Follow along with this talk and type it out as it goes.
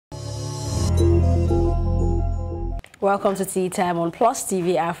Welcome to Tea Time on Plus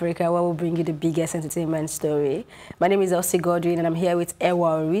TV Africa, where we'll bring you the biggest entertainment story. My name is Elsie Godwin, and I'm here with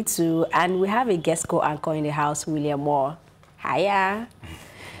Ewa Oritu, and we have a guest co-anchor in the house, William Moore. Hiya.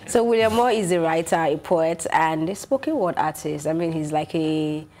 So William Moore is a writer, a poet, and a spoken word artist. I mean, he's like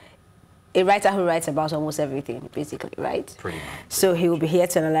a writer who writes about almost everything, basically, right? Pretty much. So he will be here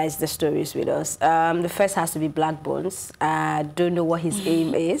to analyze the stories with us. The first has to be Blaqbonez. I don't know what his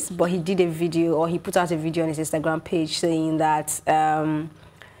aim is, but he did a video, or he put out a video on his Instagram page saying that,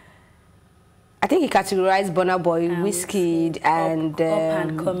 I think he categorized Burna Boy, Wizkid, and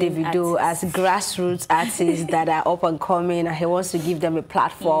Davido as grassroots artists that are up and coming, and he wants to give them a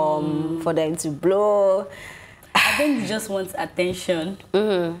platform for them to blow. I think he just wants attention.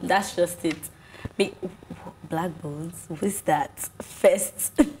 That's just it. Blaqbonez, who is that?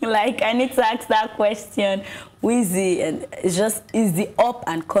 First, like, I need to ask that question. Who is he? And it's just, is the up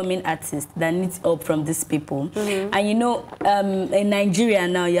and coming artist that needs help from these people. And you know, in Nigeria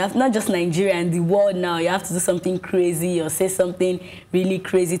now, you have not just Nigeria, in the world now, you have to do something crazy or say something really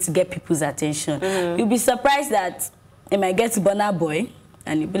crazy to get people's attention. You'll be surprised that it might get to Burna Boy,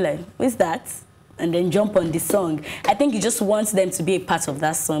 and you'll be like, who is that? And then jump on the song. I think he just wants them to be a part of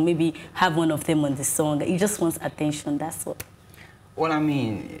that song, maybe have one of them on the song. He just wants attention, that's all. Well, I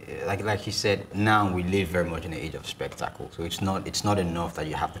mean, like you said, now we live very much in the age of spectacle. So it's not enough that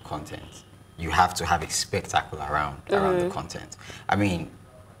you have the content. You have to have a spectacle around the content. I mean,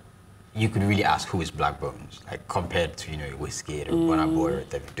 you could really ask who is Blaqbonez, like compared to, you know, Wizkid or Burna Boy or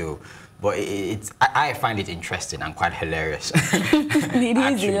Davido. But I find it interesting and quite hilarious. It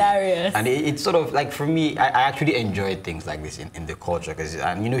is hilarious. And it's sort of like, for me, I actually enjoy things like this in the culture, because,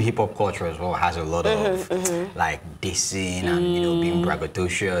 you know, hip-hop culture as well has a lot of like dissing and, you know, being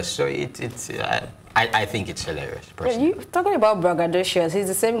braggadocious. So I think it's hilarious, personally. You talking about braggadocious, he's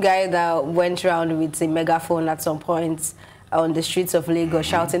the same guy that went around with a megaphone at some point on the streets of Lagos,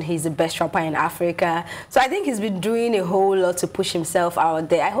 shouting he's the best rapper in Africa. So I think he's been doing a whole lot to push himself out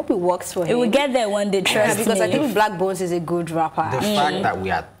there. I hope it works for him. It will get there one day, trust me. Because I think Blaqbonez is a good rapper. The fact that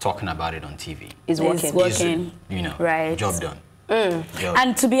we are talking about it on TV is working. Is, you know, right. Job done.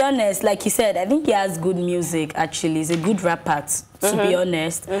 And to be honest, like you said, I think he has good music, actually. He's a good rapper, to be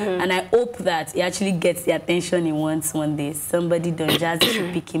honest. And I hope that he actually gets the attention he wants one day. Somebody done jazz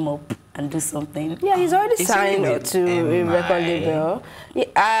should pick him up and do something. Yeah, he's already signed to a record label.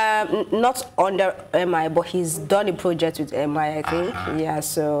 Yeah, not under MI, but he's done a project with MI, I think. Yeah,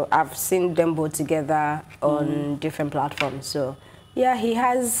 so I've seen them both together on different platforms. So yeah, he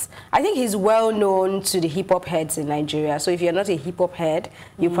has, I think he's well known to the hip-hop heads in Nigeria. So if you're not a hip-hop head,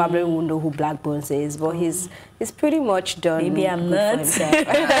 you probably won't know who Blaqbonez is. But he's pretty much done. Maybe I'm not.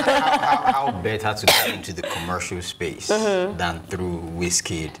 How better to get into the commercial space than through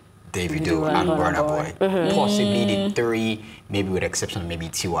Wizkid, Davido, and Burna Boy. Possibly the three, maybe with the exception of maybe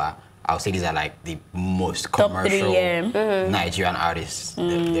Tiwa. I would say these are like the most commercial Nigerian artists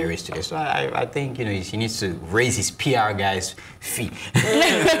there is today. So I think, you know, he needs to raise his PR guy's fee.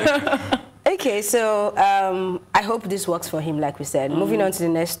 Okay, so I hope this works for him, like we said. Moving on to the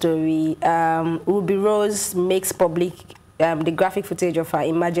next story, Ruby Rose makes public the graphic footage of her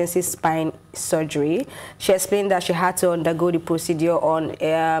emergency spine surgery. She explained that she had to undergo the procedure on,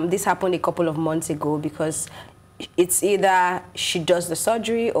 this happened a couple of months ago, because it's either she does the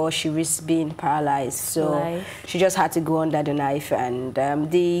surgery or she risks being paralyzed. So she just had to go under the knife, and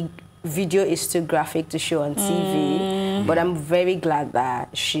the video is too graphic to show on TV. But I'm very glad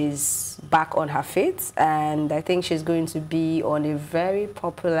that she's back on her feet, and I think she's going to be on a very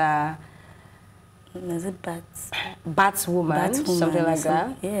popular... Is it Batwoman, something like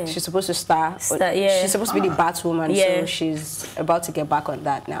that. Yeah. She's supposed to star. She's supposed to be the Batwoman, so she's about to get back on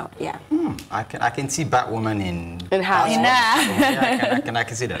that now. Yeah. I can see Batwoman in her. Yeah, I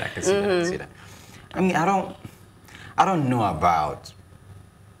can see that. I can see that. I mean, I don't know about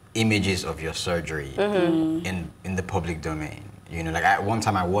images of your surgery in the public domain. You know, like one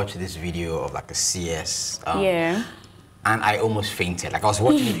time I watched this video of like a CS. And I almost fainted. Like I was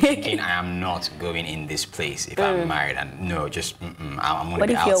watching it thinking, I am not going in this place if I'm married. And no, just I'm going to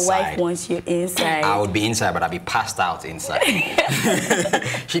be outside. What if your wife wants you inside? I would be inside, but I'd be passed out inside.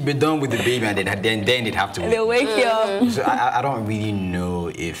 She'd be done with the baby, and then they'd have to wake you up. So I don't really know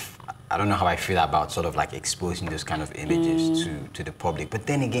if, I don't know how I feel about sort of like exposing those kind of images to the public. But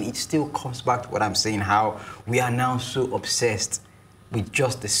then again, it still comes back to what I'm saying, how we are now so obsessed with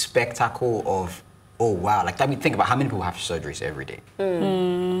just the spectacle of, oh wow, like, I mean, think about how many people have surgeries every day.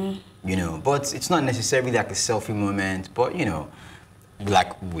 You know, but it's not necessarily like a selfie moment, but you know,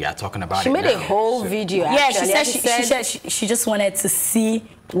 like we are talking about she it made now, a whole video. Yeah, actually. she said she just wanted to see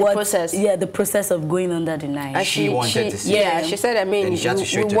what process. Yeah, the process of going under the knife. And she wanted to see it. She said, I mean,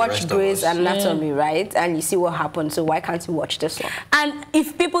 we watch Grey's Anatomy, right? And you see what happened, so why can't you watch this one? And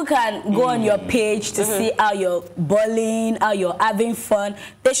if people can go on your page to see how you're balling, how you're having fun,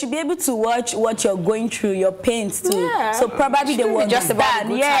 they should be able to watch what you're going through, your pains too. Yeah. So probably they will just about the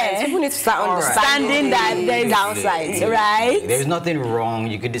good times. People need to start understanding that there's downsides, right? There's nothing wrong.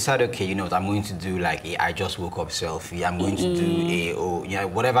 You could decide, okay, you know what, I'm going to do like a I just woke up selfie. I'm going to do a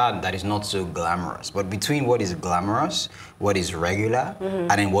whatever that is not so glamorous. But between what is glamorous, what is regular, and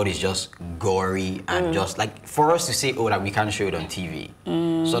then what is just gory and just like for us to say, oh, that we can't show it on TV,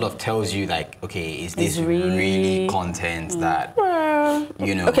 sort of tells you like, okay, is this really content that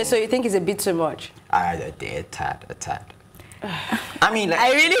you know? Okay, so you think it's a bit too much? A tad. I mean, like,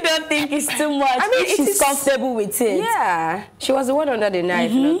 I really don't think it's too much. I mean, if she's comfortable with it. Yeah, she was the one under the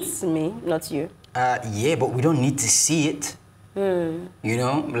knife, not me, not you. Yeah, but we don't need to see it. You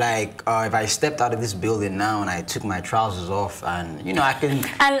know, like if I stepped out of this building now and I took my trousers off, and you know, I can.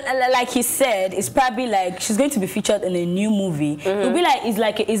 And like he said, it's probably like she's going to be featured in a new movie. It'll be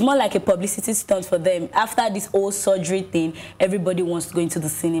like it's more like a publicity stunt for them. After this whole surgery thing, everybody wants to go into the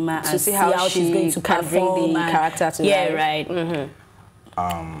cinema and see how she's going to perform bring the character to life. Right.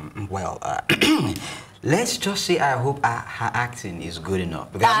 Well, let's just say I hope her acting is good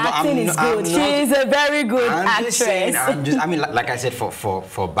enough. Because acting is good. She is a very good actress. I mean, like I said, for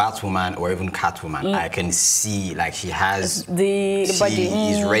Batwoman or even Catwoman, I can see like she has the body. She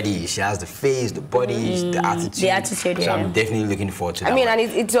is ready. She has the face, the body, the attitude. The attitude. So I'm definitely looking forward to that. I mean, and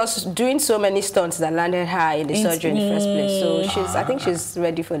it was doing so many stunts that landed her in the surgery in the first place. So I think she's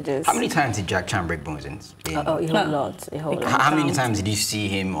ready for this. How many times did Jack Chan break bones in? A whole lot. How many times did you see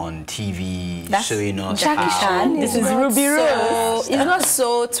him on TV showing us? Jackie Chan. This is Ruby Rose. It's not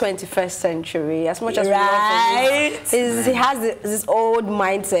so 21st century as much as we love him. He has this old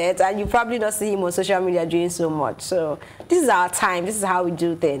mindset, and you probably not see him on social media doing so much. So this is our time. This is how we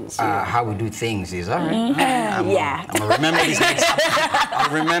do things. How we do things is all right. Yeah. I'm gonna remember this next time.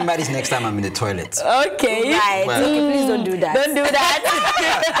 I'll remember this next time I'm in the toilet. Okay. Right. Well, okay, please don't do that. Don't do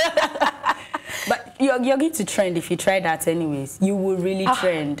that. But you're going to trend if you try that anyways. You will really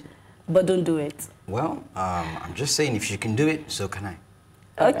trend. But don't do it. Well, I'm just saying, if she can do it, so can I.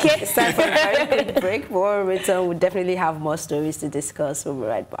 Okay, it's time for a very quick break. When we return, we'll definitely have more stories to discuss. We'll be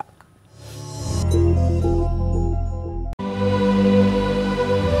right back.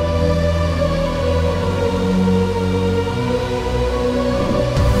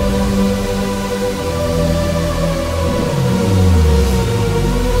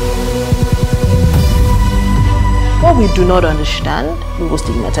 What we do not understand, we will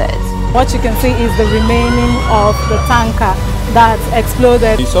stigmatize. What you can see is the remaining of the tanker that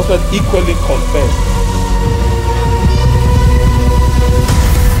exploded. The suspect equally confessed.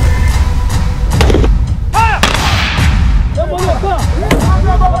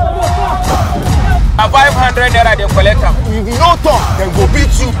 A 500 naira they collect am. If you no talk, then go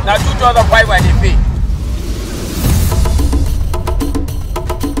beat you. Na 2,500 they pay.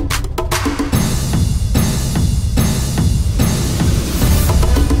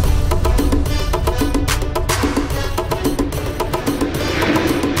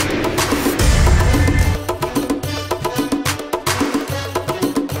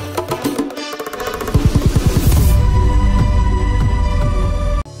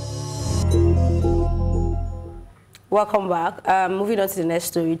 Welcome back. Moving on to the next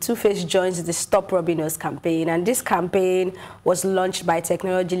story. Two-Face joins the Stop Robbing Us campaign, and this campaign was launched by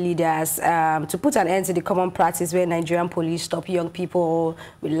technology leaders to put an end to the common practice where Nigerian police stop young people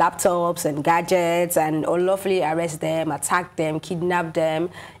with laptops and gadgets and unlawfully arrest them, attack them, kidnap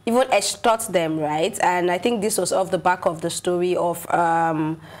them, even extort them, right? And I think this was off the back of the story of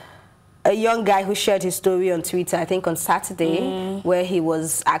a young guy who shared his story on Twitter, I think on Saturday, where he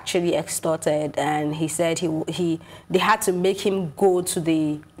was actually extorted, and he said they had to make him go to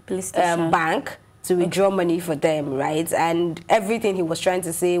the bank to withdraw money for them, right? And everything he was trying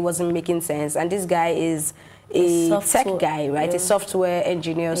to say wasn't making sense. And this guy is a tech guy, right? A software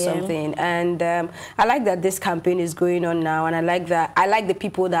engineer or something. And I like that this campaign is going on now, and I like the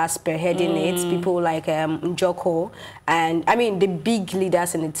people that are spearheading it, people like Njoko, and I mean the big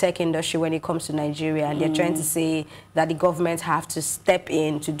leaders in the tech industry when it comes to Nigeria, and they're trying to say that the government have to step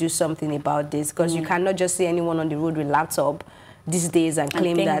in to do something about this, because you cannot just see anyone on the road with laptop these days and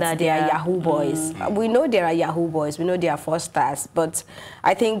claim that they are Yahoo boys. We know there are Yahoo boys, we know they are fraudsters, but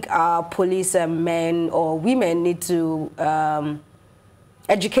I think our police men or women need to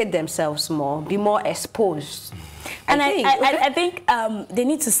educate themselves more, be more exposed. And I think they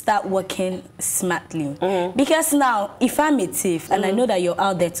need to start working smartly. Because now, if I'm a thief and I know that you're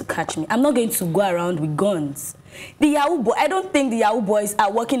out there to catch me, I'm not going to go around with guns. The Yahoo boy, I don't think the Yahoo boys are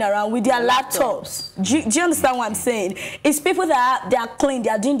walking around with their laptops. Do you understand what I'm saying? It's people that they are clean, they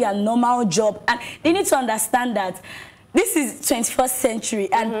are doing their normal job, and they need to understand that this is 21st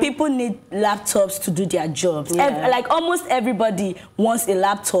century and people need laptops to do their jobs. Like almost everybody wants a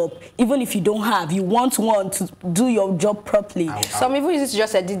laptop. Even if you don't have, you want one to do your job properly. Some people use it to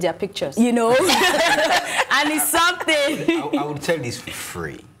just edit their pictures. You know? And it's something. I would tell this for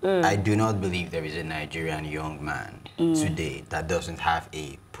free. I do not believe there is a Nigerian young man today that doesn't have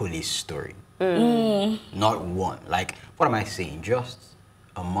a police story. Not one. Like, what am I saying? Just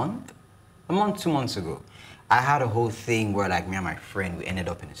a month, 2 months ago, I had a whole thing where, like, me and my friend, we ended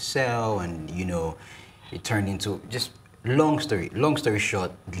up in a cell, and, you know, it turned into just long story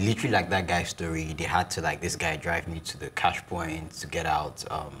short, literally like that guy's story. They had to, like, this guy drive me to the cash point to get out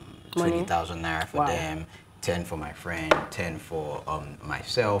 20,000 naira for them, 10 for my friend, 10 for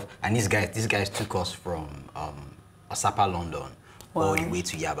myself. And these guys took us from Asapa, London, all the way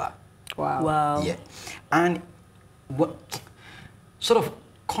to Yaba. Wow. Yeah. And what sort of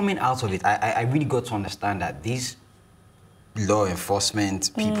coming out of it, I really got to understand that these law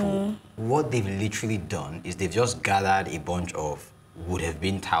enforcement people, what they've literally done is they've just gathered a bunch of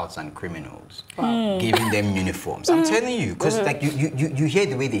would-have-been touts and criminals, giving them uniforms. I'm telling you, because like you hear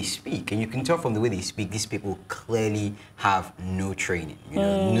the way they speak, and you can tell from the way they speak, these people clearly have no training. You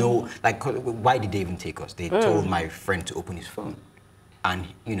know, no, like, why did they even take us? They told my friend to open his phone, and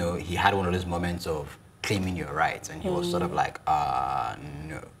you know, he had one of those moments of claiming your rights, and he was sort of like,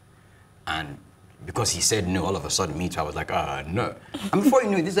 no. And because he said no, all of a sudden, me too, I was like, no. And before you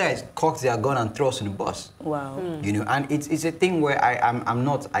knew it, these guys cocked their gun and threw us in the bus. Wow. You know, and it's a thing where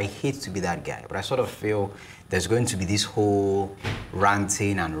I hate to be that guy, but I sort of feel there's going to be this whole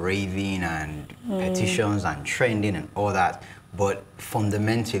ranting and raving and petitions and trending and all that. But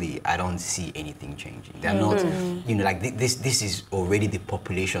fundamentally, I don't see anything changing. They're not, you know, like this is already the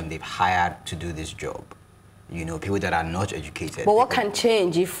population they've hired to do this job. You know, people that are not educated. But what can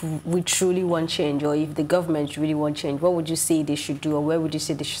change if we truly want change, or if the government really want change? What would you say they should do, or where would you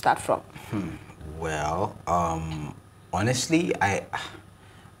say they should start from? Well, honestly, I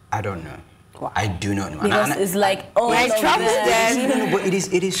don't know. Wow. I do not know. Because it's like, oh, but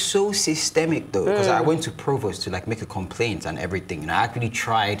it is so systemic though, because I went to Provost to like make a complaint and everything, and I actually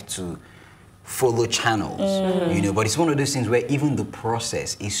tried to follow channels, you know, but it's one of those things where even the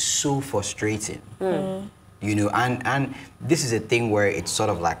process is so frustrating, you know, and this is a thing where it's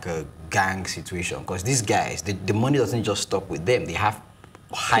sort of like a gang situation, because these guys, the money doesn't just stop with them. They have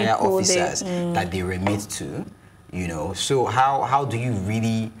higher officers that they remit to, you know, so how do you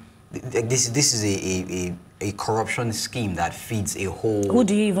really, this is a corruption scheme that feeds a whole... Who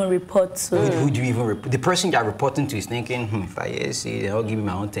do you even report to? Who do you even report? The person you're reporting to is thinking, if I see, they'll give me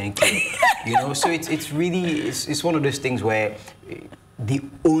my own 10K. You know, so it's really, it's one of those things where the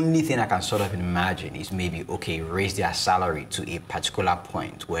only thing I can sort of imagine is maybe, okay, raise their salary to a particular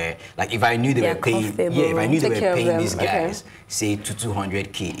point where, like, if I knew they were paying, if I knew they were paying these guys, say, to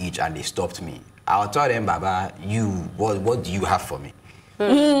 200K each, and they stopped me, I'll tell them, Baba, what do you have for me?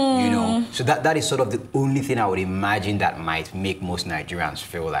 You know, so that is sort of the only thing I would imagine that might make most Nigerians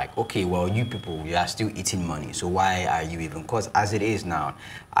feel like, okay, well, you people, you are still eating money, so why are you even? Because as it is now,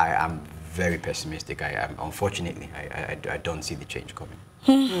 I am very pessimistic. Unfortunately, I don't see the change coming.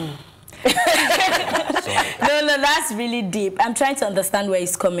 No, that's really deep. I'm trying to understand where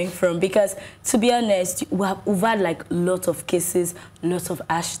it's coming from, because to be honest, we've had like lots of cases, lots of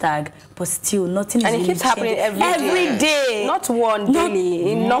hashtag, but still nothing is and it keeps happening every day. Not one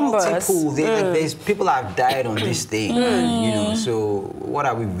daily, in numbers. Like, there's people have died on this thing, and, you know, so what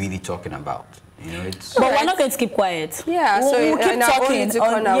are we really talking about? You know, it's... But we're not going to keep quiet. Yeah, we'll keep talking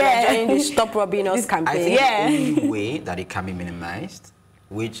on, we're joining the Stop Robbing Us campaign. I think the only way that it can be minimized,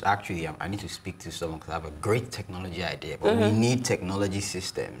 which actually I need to speak to someone because I have a great technology idea, but we need technology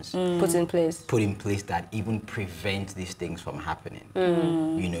systems put in place that even prevent these things from happening.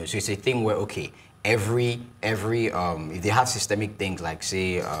 You know, so it's a thing where, okay, every if they have systemic things like,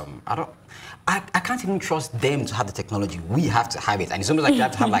 say, I can't even trust them to have the technology. We have to have it, and it's almost like you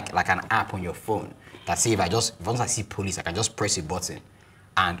have to have like an app on your phone that say once I see police, I can just press a button,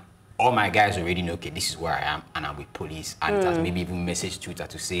 and all my guys already know, okay, this is where I am, and I'm with police, and it has maybe even message Twitter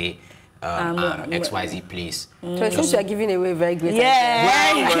to say, XYZ place. So it seems you are giving away very great ideas.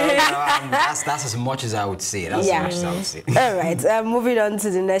 Yeah. That's as much as I would say. That's as much as I would say. All right, moving on to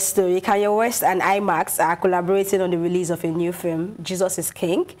the next story. Kanye West and IMAX are collaborating on the release of a new film, Jesus is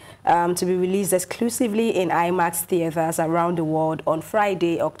King, to be released exclusively in IMAX theaters around the world on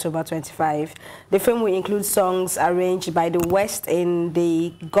Friday, October 25. The film will include songs arranged by the West in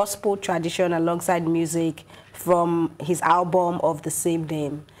the gospel tradition alongside music from his album of the same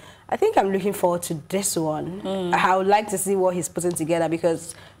name. I think I'm looking forward to this one. I would like to see what he's putting together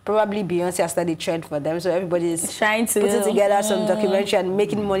because probably Beyonce has started a trend for them, so everybody is trying to putting together some documentary and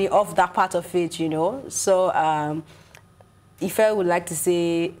making money off that part of it, you know. So if I would like to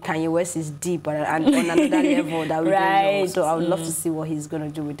say Kanye West is deep and on another level that we don't know. So I would love to see what he's going to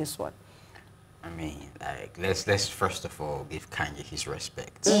do with this one. I mean, like, let's first of all give Kanye his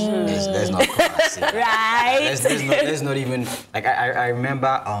respect. Let's not come and say that. Let's not even, like, I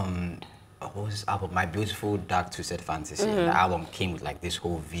remember, what was this album? My Beautiful Dark Twisted Fantasy. The album came with, like, this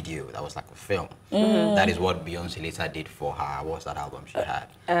whole video that was like a film. That is what Beyonce later did for her. What was that album she had?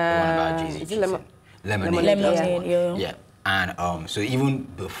 The one about Jay-Z. Lemonade. Yeah. And so even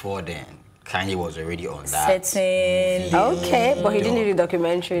before then, Kanye was already on that. Okay, but he didn't do the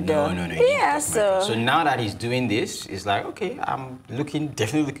documentary though. No. Yeah, So now that he's doing this, it's like, okay, I'm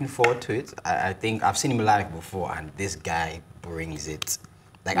definitely looking forward to it. I think I've seen him live before, and this guy brings it.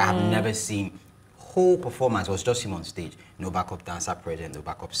 Like, I have never seen whole performance. It was just him on stage. No backup dancer present, no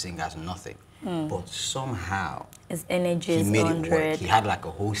backup singers, nothing. But somehow his energy he is made 100. it work. He had like a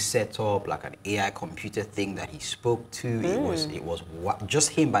whole setup, like an AI computer thing that he spoke to. It was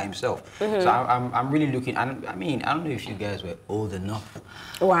just him by himself. So I'm really looking. I mean, I don't know if you guys were old enough.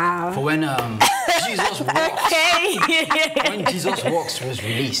 Wow. For when Jesus Walks. When Jesus Walks was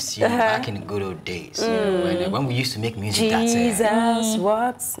released, you know, back in the good old days, you know, when we used to make music. Jesus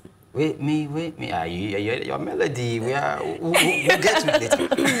Walks. With me. Your melody. We'll get to it later.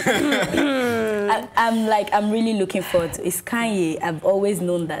 I'm really looking forward to it. It's Kanye. I've always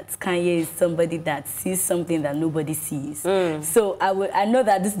known that Kanye is somebody that sees something that nobody sees. So I know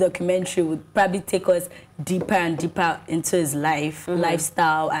that this documentary would probably take us deeper and deeper into his life,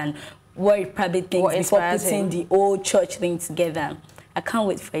 lifestyle, and what he probably thinks before putting the old church thing together. I can't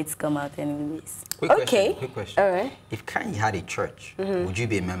wait for it to come out anyways. Quick question. All right. If Kanye had a church, would you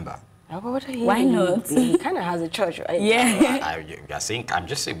be a member? Why not? He kind of has a church, right? Yeah. I'm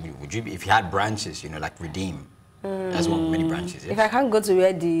just saying, would you be, if he had branches, you know, like Redeem? That's one of many branches. Yes? If I can't go to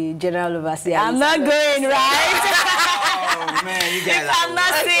where the general overseer I'm not going, right? Oh man, you guys I'm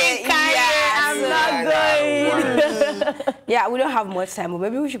not saying Kanye. I'm not going. Yeah, we don't have much time, but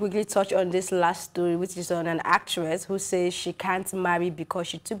maybe we should quickly touch on this last story, which is on an actress who says she can't marry because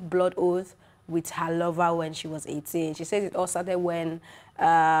she took blood oath with her lover when she was 18. She says it all started when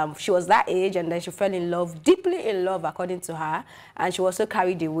she was that age, and then she fell in love, deeply in love, according to her. And she was so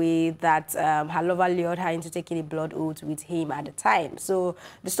carried away that her lover lured her into taking a blood oath with him at the time. So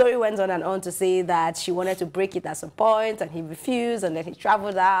the story went on and on to say that she wanted to break it at some point, and he refused, and then he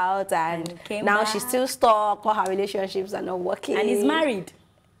traveled out, and now she's still stuck. All her relationships are not working. And he's married.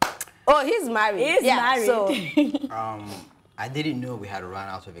 Oh, he's married. He's married. So, I didn't know we had run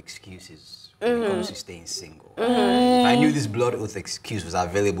out of excuses when it comes to staying single. If I knew this blood oath excuse was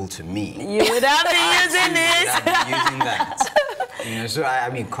available to me, You would have been using I'd this. be using that. You know, so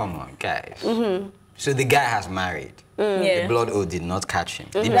I mean, come on, guys. So the guy has married. The blood oath did not catch him.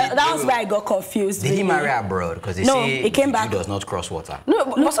 That was where I got confused. Did he marry abroad? Because they say he came back. juju does not cross water. no,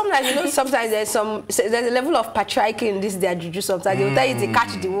 but sometimes, you know, sometimes there's a level of patriarchy in this, their juju sometimes. They will tell you to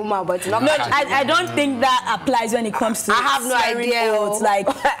catch the woman, but it's not No, catch I don't think that applies when it comes to I have no swearing idea. oaths, like,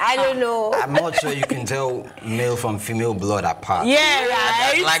 I don't know. I'm not sure you can tell male from female blood apart. yeah,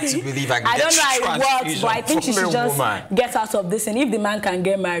 right? I'd like to believe I can I get don't know how it works, transfusion but I think she from should a just woman. get out of this. And if the man can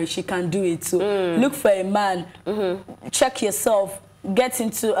get married, she can do it too. Look for a man, check yourself, get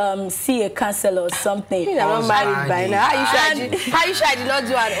into see a counselor or something. I'm not married by now. How you sure I did not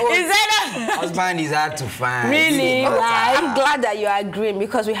do an oath? Is that Husband is hard to find. Really? Right? I'm glad that you are agreeing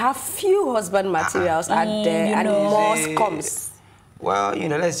because we have few husband materials out there and more scums. Well, you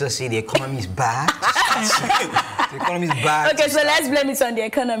know, let's just say the economy is bad. The economy is bad. Okay, so let's blame it on the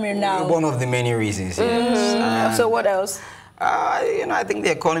economy now. One of the many reasons, yes. So what else? You know, I think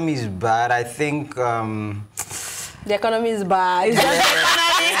the economy is bad. I think... The economy is bad.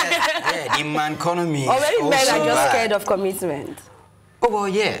 yeah, the man economy Or maybe is men also are just bad. scared of commitment. Oh, well,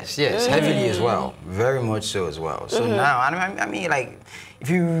 yes, heavily as well. Very much so as well. So now, I mean, like, if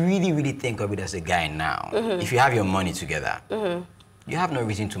you really think of it as a guy now, if you have your money together, you have no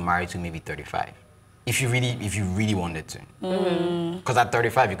reason to marry to maybe 35. if you really wanted to. Because at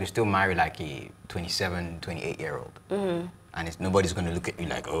 35, you could still marry like a 27, 28-year-old. And nobody's going to look at you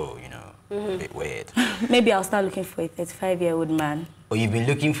like, oh, you know, a bit weird. Maybe I'll start looking for a 35-year-old man. Or you've been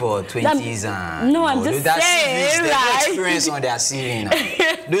looking for 20s and... No, I'm just saying, like... experience on their CV now.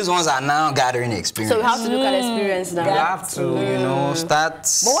 Those ones are now gathering experience. So we have to look at experience now. You have to, you know, start...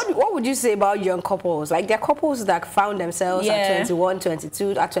 But what would you say about young couples? Like, there are couples that found themselves at 21,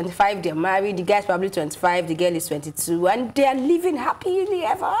 22, at 25, they're married, the guy's probably 25, the girl is 22, and they're living happily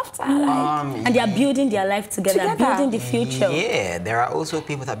ever after. And they're building their life together, building the future. Yeah, there are also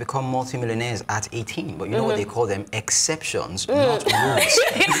people that become multimillionaires at 18, but you know what they call them? Exceptions, not rules.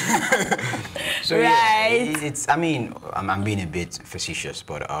 So yeah, it's. I mean, I'm being a bit facetious,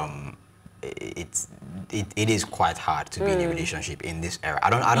 but it is quite hard to be in a relationship in this era. I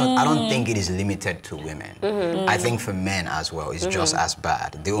don't think it is limited to women. I think for men as well, it's just as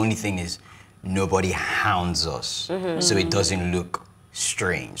bad. The only thing is nobody hounds us, so it doesn't look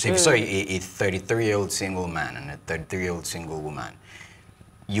strange. So if you saw a 33-year-old single man and a 33-year-old single woman,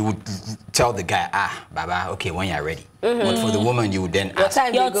 you would tell the guy, Baba, okay, when you're ready. But for the woman, you would then ask.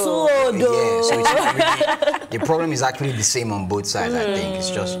 You're too old, though. Yeah, so it's really, the problem is actually the same on both sides, I think. It's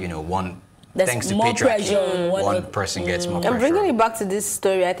just, you know, thanks to patriarchy, one person gets more pressure. I'm bringing it back to this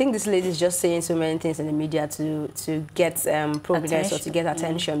story. I think this lady is just saying so many things in the media to get prominence or to get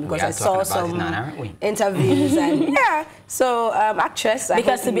attention, because I saw some interviews and so actress.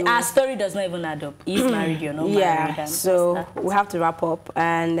 Because our story does not even add up. He's married, you're not married. Yeah, so we have to wrap up,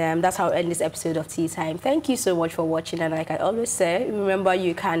 and that's how I end this episode of Tea Time. Thank you so much for watching, and like I always say, remember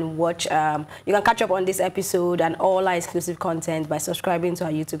you can watch, you can catch up on this episode and all our exclusive content by subscribing to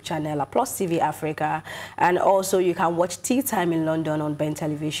our YouTube channel, Plus TV Africa, and also you can watch Tea Time in London on Ben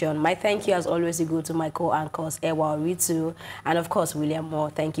Television. My thank you as always go to my co-anchors Ewa Ritu and of course William Moore.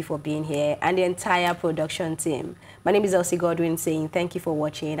 Thank you for being here, and the entire production team. My name is Elsie Godwin saying thank you for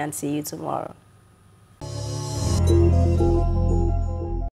watching and see you tomorrow.